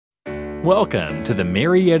Welcome to the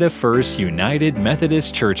Marietta First United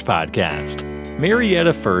Methodist Church podcast.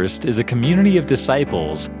 Marietta First is a community of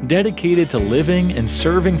disciples dedicated to living and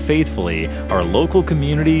serving faithfully our local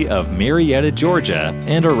community of Marietta, Georgia,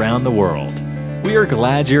 and around the world. We are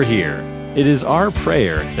glad you're here. It is our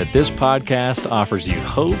prayer that this podcast offers you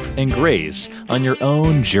hope and grace on your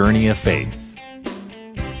own journey of faith.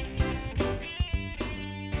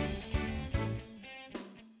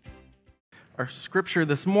 Our scripture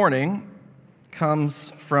this morning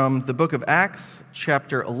comes from the book of Acts,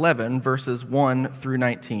 chapter 11, verses 1 through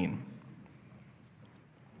 19.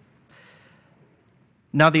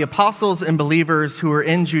 Now the apostles and believers who were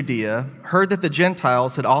in Judea heard that the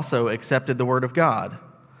Gentiles had also accepted the word of God.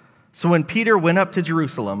 So when Peter went up to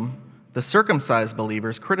Jerusalem, the circumcised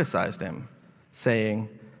believers criticized him, saying,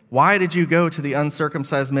 "Why did you go to the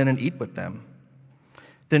uncircumcised men and eat with them?"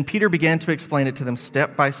 Then Peter began to explain it to them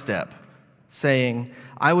step by step, saying,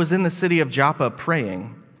 "I was in the city of Joppa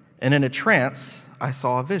praying, and in a trance I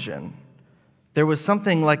saw a vision. There was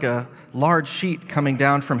something like a large sheet coming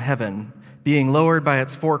down from heaven, being lowered by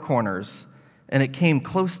its four corners, and it came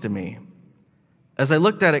close to me. As I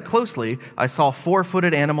looked at it closely, I saw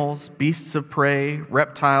four-footed animals, beasts of prey,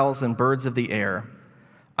 reptiles, and birds of the air.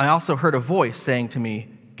 I also heard a voice saying to me,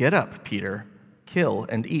 'Get up, Peter, kill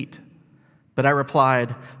and eat.' But I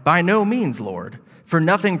replied, 'By no means, Lord, for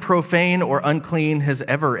nothing profane or unclean has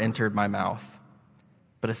ever entered my mouth.'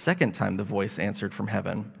 But a second time the voice answered from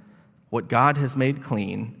heaven, 'What God has made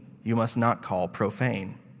clean, you must not call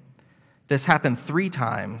profane.' This happened 3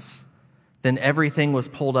 times. Then everything was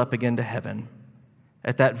pulled up again to heaven.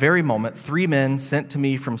 At that very moment, 3 men sent to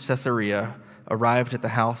me from Caesarea arrived at the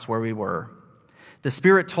house where we were. The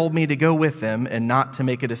Spirit told me to go with them and not to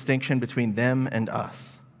make a distinction between them and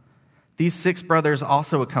us. These 6 brothers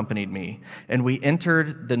also accompanied me, and we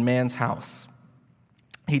entered the man's house.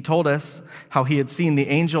 He told us how he had seen the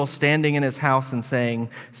angel standing in his house and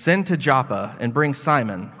saying, 'Send to Joppa and bring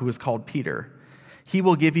Simon, who is called Peter. He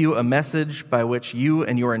will give you a message by which you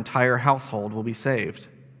and your entire household will be saved.'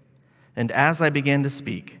 And as I began to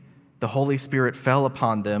speak, the Holy Spirit fell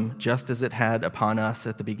upon them just as it had upon us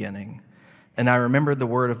at the beginning. And I remembered the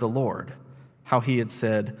word of the Lord, how he had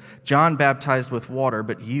said, 'John baptized with water,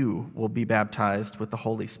 but you will be baptized with the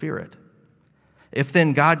Holy Spirit.' If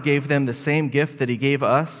then God gave them the same gift that he gave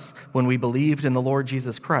us when we believed in the Lord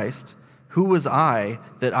Jesus Christ, who was I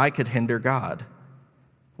that I could hinder God?"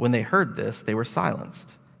 When they heard this, they were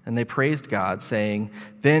silenced, and they praised God, saying,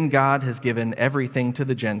 "Then God has given everything to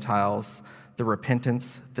the Gentiles, the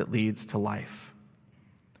repentance that leads to life."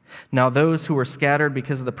 Now those who were scattered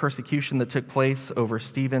because of the persecution that took place over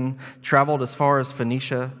Stephen traveled as far as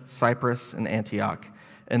Phoenicia, Cyprus, and Antioch,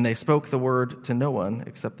 and they spoke the word to no one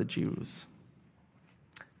except the Jews.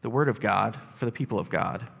 The word of God for the people of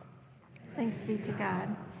God. Thanks be to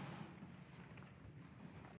God.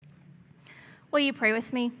 Will you pray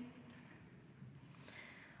with me?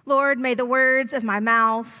 Lord, may the words of my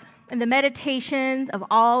mouth and the meditations of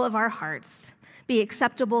all of our hearts be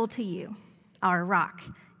acceptable to you, our rock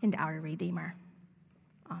and our Redeemer.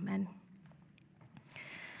 Amen.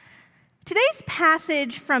 Today's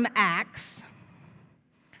passage from Acts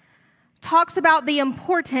talks about the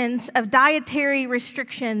importance of dietary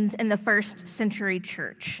restrictions in the first century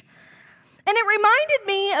church. And it reminded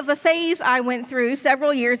me of a phase I went through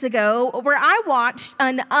several years ago where I watched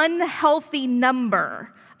an unhealthy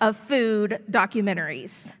number of food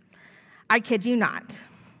documentaries. I kid you not.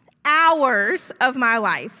 Hours of my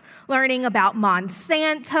life learning about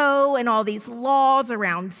Monsanto and all these laws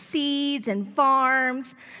around seeds and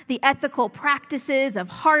farms, the ethical practices of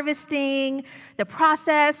harvesting, the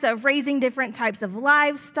process of raising different types of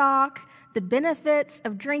livestock, the benefits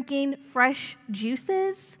of drinking fresh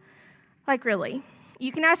juices. Like, really,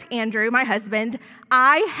 you can ask Andrew, my husband.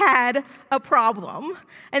 I had a problem.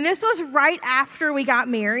 And this was right after we got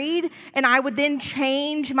married, and I would then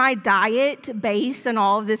change my diet based on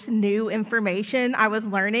all of this new information I was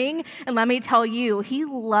learning. And let me tell you, he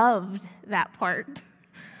loved that part.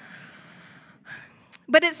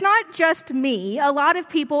 But it's not just me. A lot of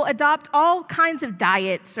people adopt all kinds of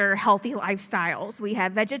diets or healthy lifestyles. We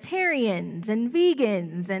have vegetarians and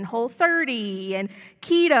vegans and Whole30 and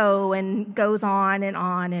keto and goes on and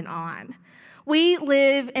on and on. We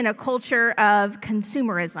live in a culture of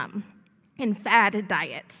consumerism and fad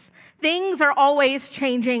diets. Things are always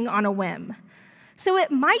changing on a whim. So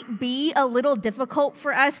it might be a little difficult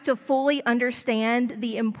for us to fully understand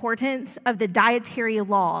the importance of the dietary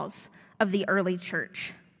laws of the early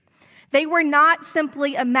church. They were not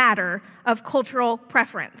simply a matter of cultural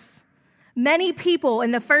preference. Many people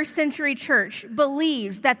in the first century church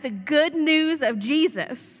believed that the good news of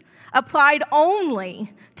Jesus, applied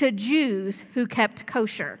only to Jews who kept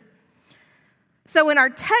kosher. So in our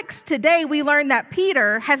text today, we learn that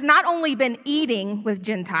Peter has not only been eating with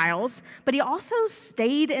Gentiles, but he also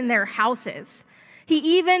stayed in their houses. He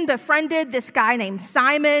even befriended this guy named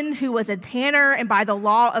Simon, who was a tanner and by the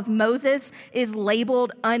law of Moses is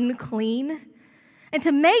labeled unclean. And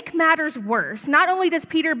to make matters worse, not only does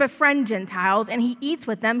Peter befriend Gentiles and he eats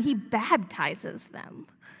with them, he baptizes them.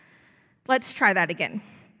 Let's try that again.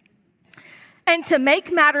 And to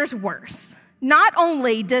make matters worse, not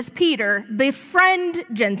only does Peter befriend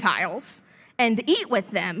Gentiles and eat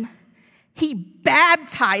with them, he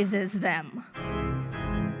baptizes them.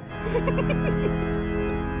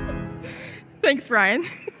 Thanks, Brian.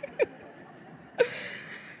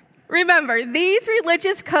 Remember, these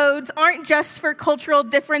religious codes aren't just for cultural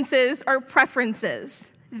differences or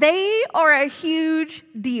preferences. They are a huge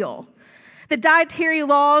deal. The dietary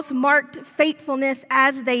laws marked faithfulness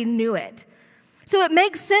as they knew it. So it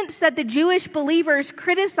makes sense that the Jewish believers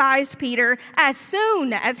criticized Peter as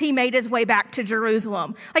soon as he made his way back to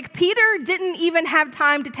Jerusalem. Like, Peter didn't even have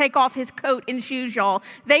time to take off his coat and shoes, y'all.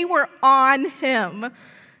 They were on him.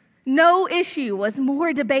 No issue was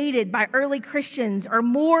more debated by early Christians or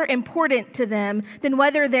more important to them than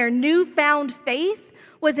whether their newfound faith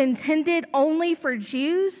was intended only for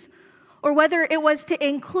Jews or whether it was to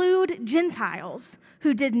include Gentiles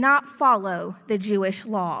who did not follow the Jewish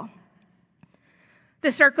law.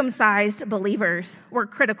 The circumcised believers were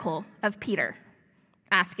critical of Peter,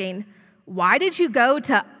 asking, "Why did you go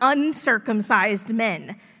to uncircumcised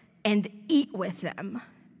men and eat with them?"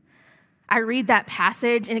 I read that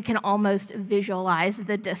passage and it can almost visualize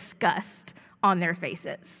the disgust on their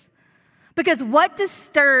faces. Because what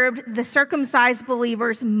disturbed the circumcised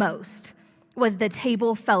believers most was the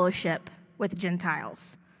table fellowship with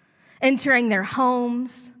Gentiles, entering their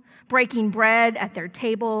homes, breaking bread at their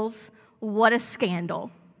tables. What a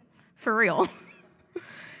scandal, for real.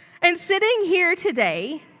 And sitting here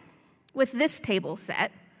today with this table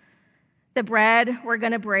set, the bread we're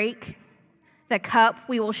going to break, the cup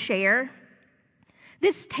we will share,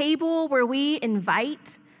 this table where we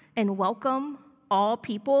invite and welcome all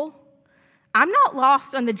people, I'm not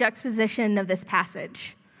lost on the juxtaposition of this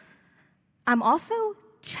passage. I'm also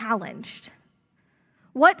challenged.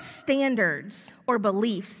 What standards or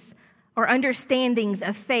beliefs or understandings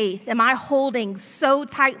of faith am I holding so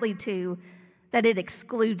tightly to that it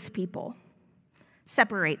excludes people,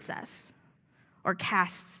 separates us, or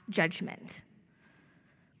casts judgment?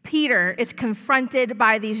 Peter is confronted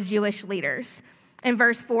by these Jewish leaders. And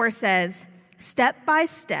verse 4 says, step by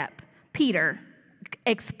step, Peter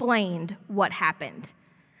explained what happened.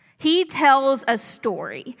 He tells a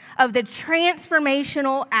story of the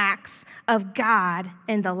transformational acts of God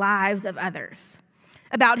in the lives of others,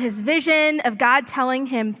 about his vision of God telling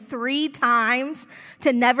him 3 times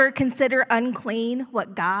to never consider unclean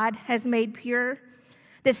what God has made pure,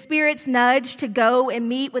 the Spirit's nudge to go and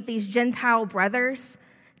meet with these Gentile brothers,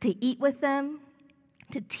 to eat with them,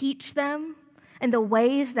 to teach them, and the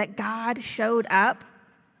ways that God showed up.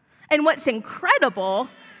 And what's incredible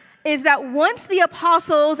is that once the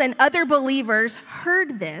apostles and other believers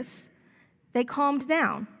heard this, they calmed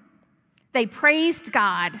down. They praised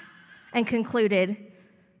God and concluded,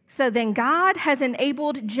 so then God has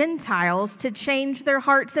enabled Gentiles to change their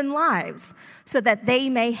hearts and lives so that they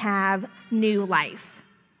may have new life.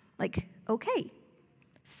 Like, okay,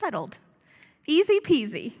 settled. Easy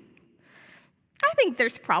peasy. I think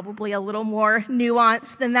there's probably a little more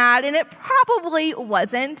nuance than that, and it probably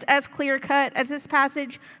wasn't as clear-cut as this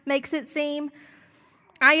passage makes it seem.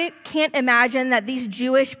 I can't imagine that these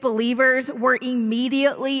Jewish believers were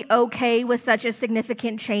immediately okay with such a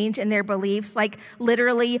significant change in their beliefs, like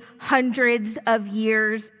literally hundreds of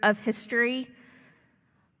years of history.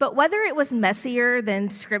 But whether it was messier than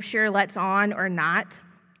Scripture lets on or not,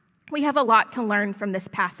 we have a lot to learn from this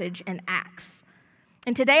passage in Acts.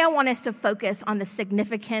 And today I want us to focus on the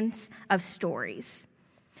significance of stories,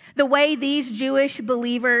 the way these Jewish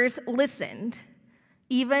believers listened,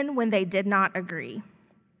 even when they did not agree.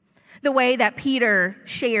 The way that Peter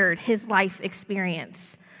shared his life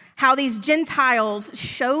experience, how these Gentiles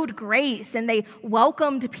showed grace and they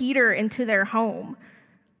welcomed Peter into their home,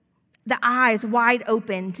 the eyes wide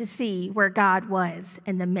open to see where God was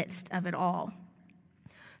in the midst of it all.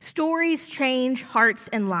 Stories change hearts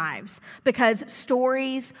and lives because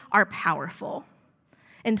stories are powerful.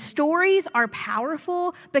 And stories are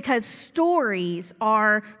powerful because stories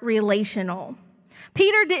are relational.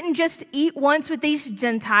 Peter didn't just eat once with these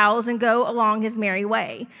Gentiles and go along his merry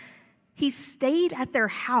way. He stayed at their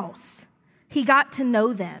house. He got to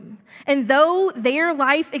know them. And though their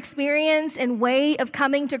life experience and way of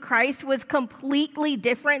coming to Christ was completely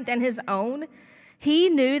different than his own, he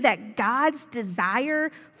knew that God's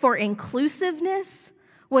desire for inclusiveness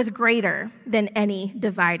was greater than any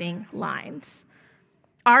dividing lines.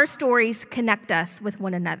 Our stories connect us with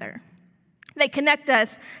one another. They connect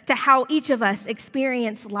us to how each of us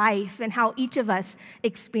experience life and how each of us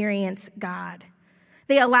experience God.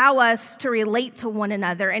 They allow us to relate to one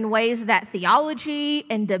another in ways that theology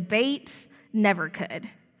and debates never could.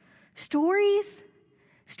 Stories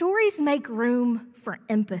make room for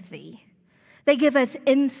empathy. They give us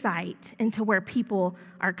insight into where people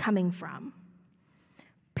are coming from.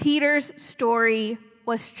 Peter's story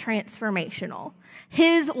was transformational.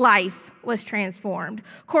 His life was transformed.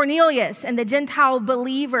 Cornelius and the Gentile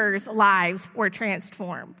believers' lives were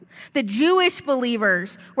transformed. The Jewish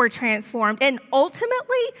believers were transformed. And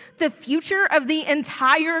ultimately, the future of the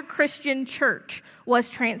entire Christian church was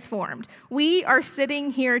transformed. We are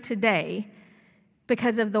sitting here today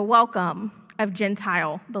because of the welcome of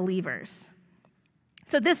Gentile believers.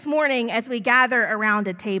 So this morning, as we gather around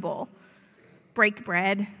a table, break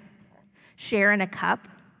bread, share in a cup,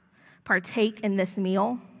 partake in this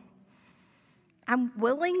meal, I'm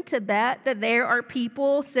willing to bet that there are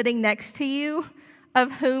people sitting next to you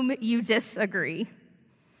of whom you disagree.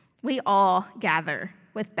 We all gather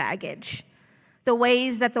with baggage, the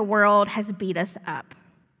ways that the world has beat us up.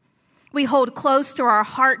 We hold close to our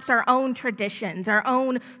hearts our own traditions, our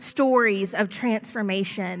own stories of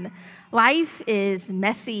transformation. Life is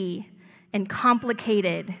messy and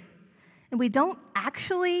complicated, and we don't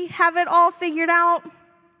actually have it all figured out.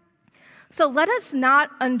 So let us not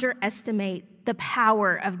underestimate the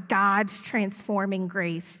power of God's transforming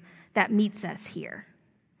grace that meets us here,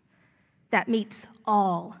 that meets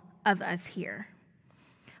all of us here.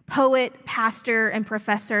 Poet, pastor, and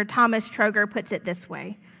professor Thomas Troger puts it this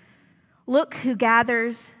way: look who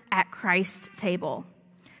gathers at Christ's table.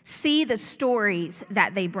 See the stories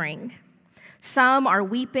that they bring. Some are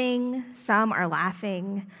weeping, some are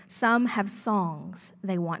laughing, some have songs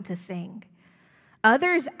they want to sing.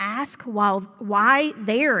 Others ask why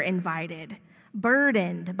they're invited,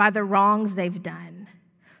 burdened by the wrongs they've done.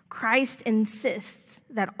 Christ insists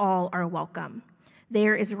that all are welcome.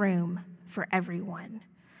 There is room for everyone.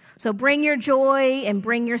 So bring your joy and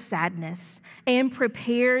bring your sadness, and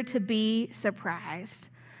prepare to be surprised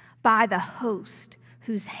by the host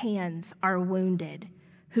whose hands are wounded,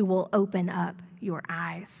 who will open up your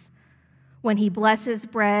eyes. When he blesses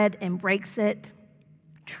bread and breaks it,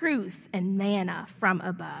 truth and manna from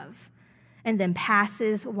above, and then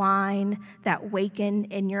passes wine that waken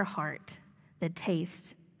in your heart the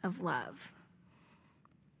taste of love.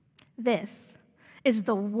 This is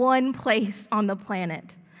the one place on the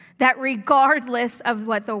planet that, regardless of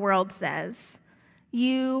what the world says,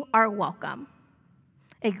 you are welcome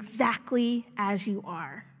exactly as you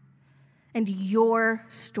are, and your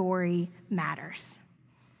story matters.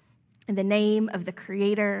 In the name of the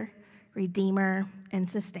Creator, Redeemer, and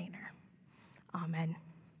Sustainer. Amen.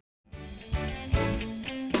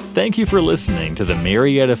 Thank you for listening to the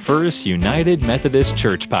Marietta First United Methodist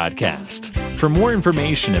Church podcast. For more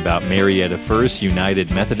information about Marietta First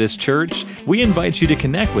United Methodist Church, we invite you to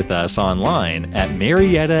connect with us online at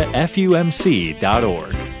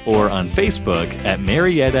mariettafumc.org or on Facebook at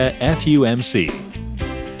Marietta FUMC.